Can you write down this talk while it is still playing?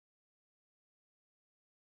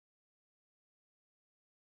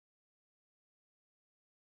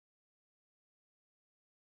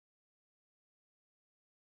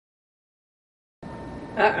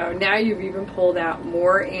Uh-oh, now you've even pulled out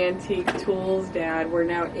more antique tools, Dad. We're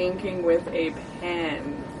now inking with a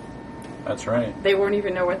pen. That's right. They won't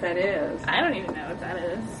even know what that is. I don't even know what that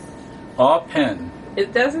is. A pen.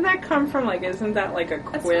 Doesn't that come from, like, isn't that like a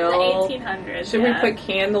That's quill? from the 1800s. Should we put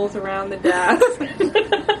candles around the desk?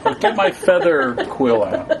 I'll get my feather quill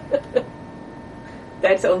out.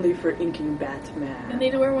 That's only for inking Batman. And they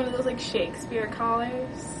need to wear one of those, like, Shakespeare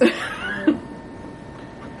collars.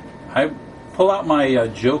 I pull out my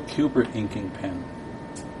Joe Kubert inking pen.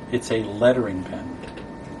 It's a lettering pen.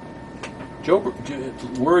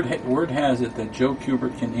 Word has it that Joe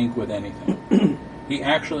Kubert can ink with anything. He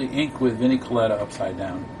actually inked with Vinnie Coletta upside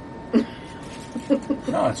down.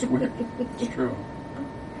 No, it's weird. It's true.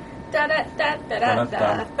 Da da da da da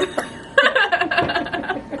da.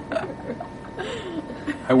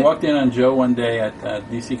 I walked in on Joe one day at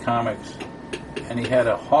DC Comics, and he had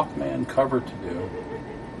a Hawkman cover to do.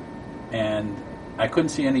 And I couldn't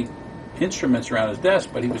see any instruments around his desk,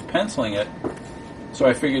 but he was penciling it, so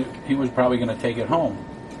I figured he was probably going to take it home.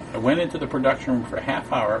 I went into the production room for a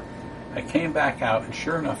half hour. I came back out, and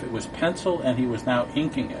sure enough, it was pencil, and he was now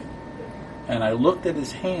inking it. And I looked at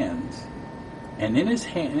his hands, and in his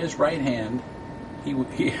right hand,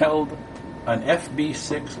 he held an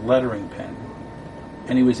FB6 lettering pen,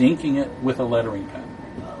 and he was inking it with a lettering pen.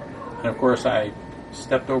 And of course, I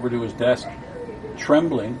stepped over to his desk,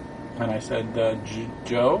 trembling, and I said,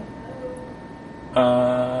 Joe,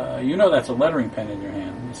 you know that's a lettering pen in your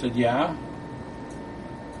hand. He said, yeah.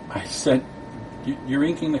 I said, you're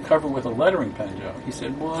inking the cover with a lettering pen, Joe. He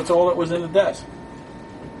said, well, that's all that was in the desk.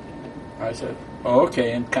 I said, oh,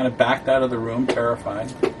 okay, and kind of backed out of the room,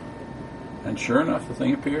 terrified. And sure enough, the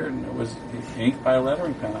thing appeared, and it was inked by a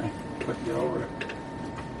lettering pen. I couldn't get over it.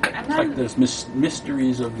 It's like there's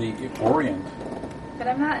mysteries of the Orient. But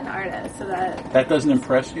I'm not an artist, so that doesn't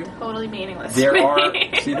impress you? Totally meaningless. There are,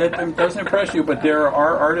 see, that doesn't impress you, but there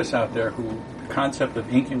are artists out there who the concept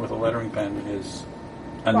of inking with a lettering pen is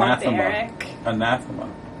anathema. Barbaric. Anathema.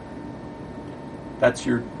 That's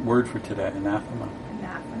your word for today, anathema.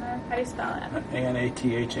 Anathema? How do you spell it?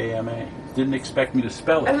 A-N-A-T-H-A-M-A. Didn't expect me to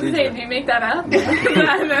spell it, I was going to say, did you make that up? I'm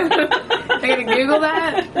going to Google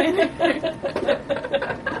that.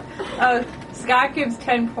 Scott gives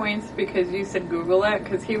 10 points because you said Google it,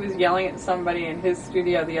 because he was yelling at somebody in his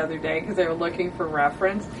studio the other day because they were looking for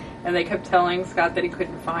reference, and they kept telling Scott that he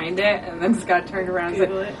couldn't find it, and then Scott turned around and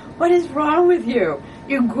said, what is wrong with you?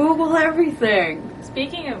 You Google everything.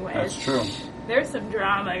 Speaking of which, that's true. There's some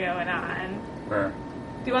drama going on. Where?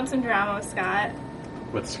 Do you want some drama with Scott?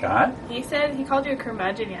 With Scott? He said he called you a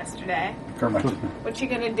curmudgeon yesterday. Curmudgeon. What you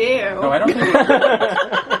gonna do? No, I don't think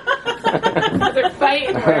They're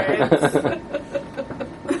fighting words.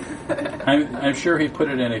 I'm sure he put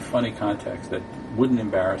it in a funny context that wouldn't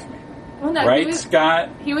embarrass me. Well, no, right, Scott?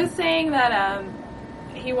 He was saying that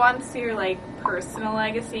he wants your personal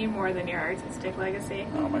legacy more than your artistic legacy.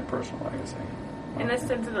 Oh, my personal legacy. In the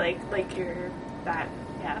sense of like your that,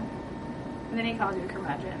 yeah. And then he called you a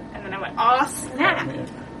curmudgeon. And then I went, oh, snap!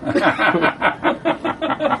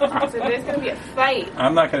 So there's going to be a fight.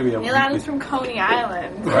 I'm not going to be able Neal Adams from Coney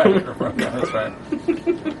Island. Right, that's right.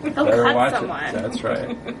 He'll Better cut watch someone. It. That's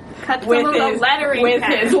right. Cut with someone with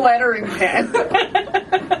his lettering pen.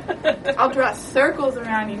 I'll draw circles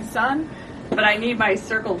around you, son. But I need my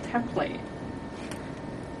circle template.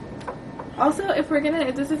 Also, if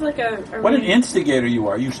this is like a what an instigator you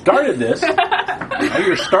are. You started this. Now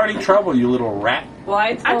you're starting trouble, you little rat. Well,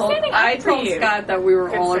 I told Scott that we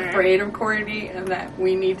were all Concern. afraid of Kortney and that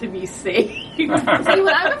we need to be saved. See, what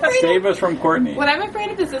I'm afraid Save us from Kortney. What I'm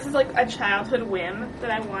afraid of is this is like a childhood whim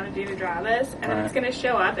that I want to do to draw this, and then it's going to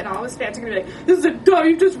show up, and all his fans are going to be like, this is a dog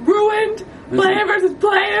you just ruined! Player versus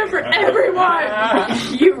player for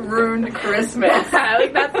everyone! You ruined Christmas.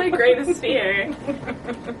 Like, that's my greatest fear.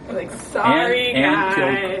 Like, sorry,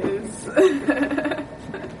 guys.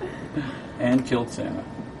 And killed Santa.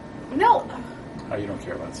 No. Oh, you don't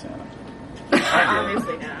care about Santa.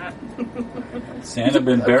 Obviously not. Santa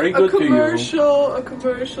been very good to you. A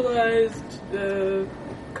commercialized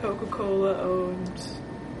Coca-Cola owned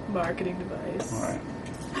marketing device. All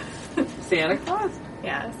right. Santa Claus?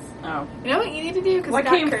 Yes. Oh. You know what you need to do? What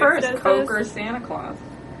came first, Coke or Santa Claus?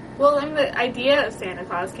 Well, I mean, the idea of Santa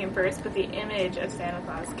Claus came first, but the image of Santa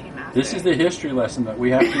Claus came after. This is the history lesson that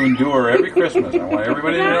we have to endure every Christmas. I want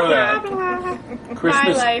everybody to know that.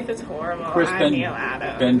 Christmas, my life is horrible. I'm Neal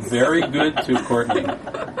Adams. Been very good to Kortney.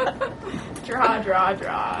 Draw.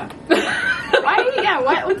 Why? Yeah.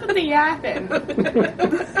 What's with the yapping?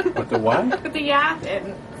 What The what? With the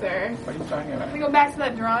yapping, sir. What are you talking about? Let me go back to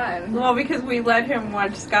that drawing. Well, because we let him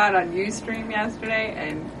watch Scott on Ustream yesterday,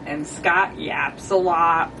 and Scott yaps a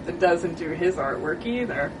lot, but doesn't do his artwork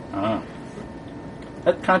either. Oh.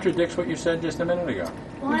 That contradicts what you said just a minute ago.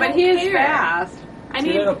 Well, But he is fast. I See,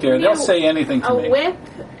 need, they don't care. you They'll need say anything to a me. whip,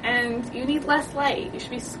 and you need less light. You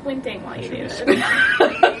should be squinting while you do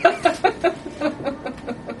it.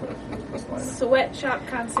 Sweatshop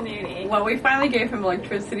continuity. Well, we finally gave him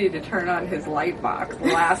electricity to turn on his light box the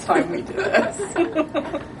last time we did this.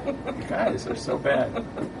 You guys are so bad.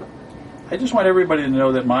 I just want everybody to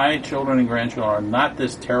know that my children and grandchildren are not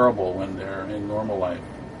this terrible when they're in normal life.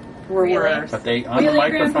 We're Really? worse. But they on Really, the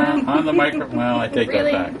microphone, Grandpa? well, I take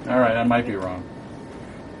Really? that back. All right, I might be wrong.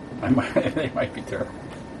 They might be terrible.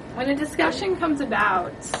 When a discussion comes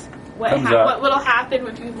about, what Comes up. what will happen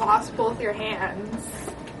when you lost both your hands?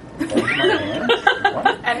 Hold my hands?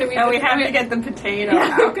 What? And we have to get the potato we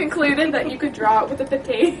out. concluded that you could draw it with a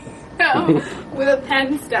potato with a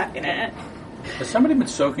pen stuck in it. Has somebody been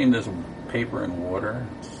soaking this paper in water?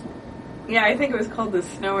 Yeah, I think it was called the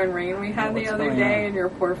snow and rain we had the What's other going day on? in your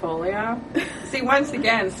portfolio. See, once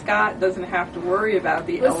again, Scott doesn't have to worry about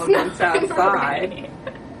the The elements snow and outside. rain.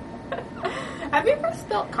 Have you ever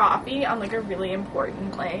spilled coffee on like a really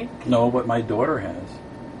important plate? No, but my daughter has.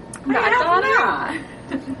 Not.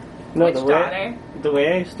 No, Which the daughter?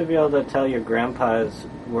 way I used to be able to tell your grandpa's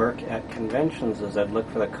work at conventions is I'd look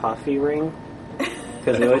for the coffee ring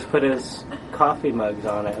because he always put his coffee mugs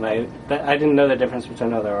on it, and I didn't know the difference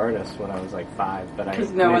between other artists when I was like 5, but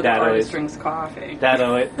Because my no other dad artist always drinks coffee.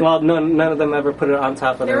 none of them ever put it on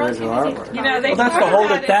top of the They're original okay. artwork. You know, they Well, that's talk to hold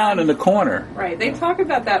about it down in the corner. Right, they talk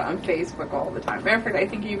about that on Facebook all the time. Matter of fact, I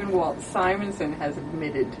think even Walt Simonson has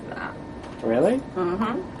admitted to that. Really?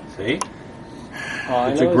 Mm-hmm. See? Oh,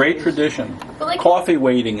 I It's a know great it's- tradition. But like, Coffee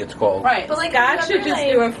waiting, it's called. Right, But, like, Scott should remember, just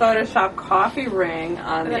like- do a Photoshop coffee ring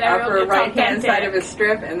on And the then everyone upper gets right-hand authentic. side of his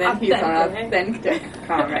strip, and then he's an Authentic. authentic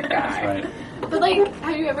comic guy. Right. but like,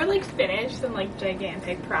 have you ever like finished some like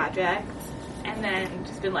gigantic projects and then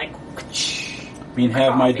just been like, I mean,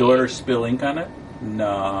 have my Coffee. daughter spill ink on it?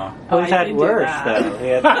 Nah. Oh, Well, he's I had didn't do worse that.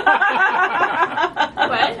 though.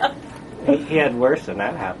 what? He had worse than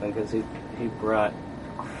that happen because he brought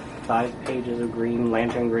 5 pages of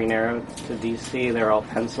Lantern Green Arrow to DC. They're all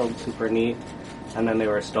penciled, super neat, and then they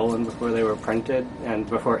were stolen before they were printed and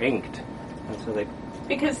before inked, and so they.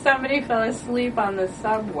 Because somebody fell asleep on the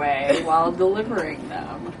subway while delivering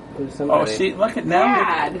them. It was Oh, somebody. see, look at now.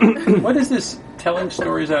 Dad. What is this telling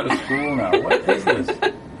stories out of school now? What is this?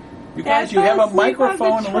 You guys, Dad you have fell a asleep on the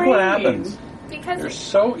microphone and look what train. happens. Because You're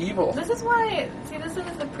so evil. this is why. See, this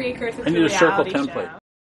is the precursor I to need a circle reality template. show.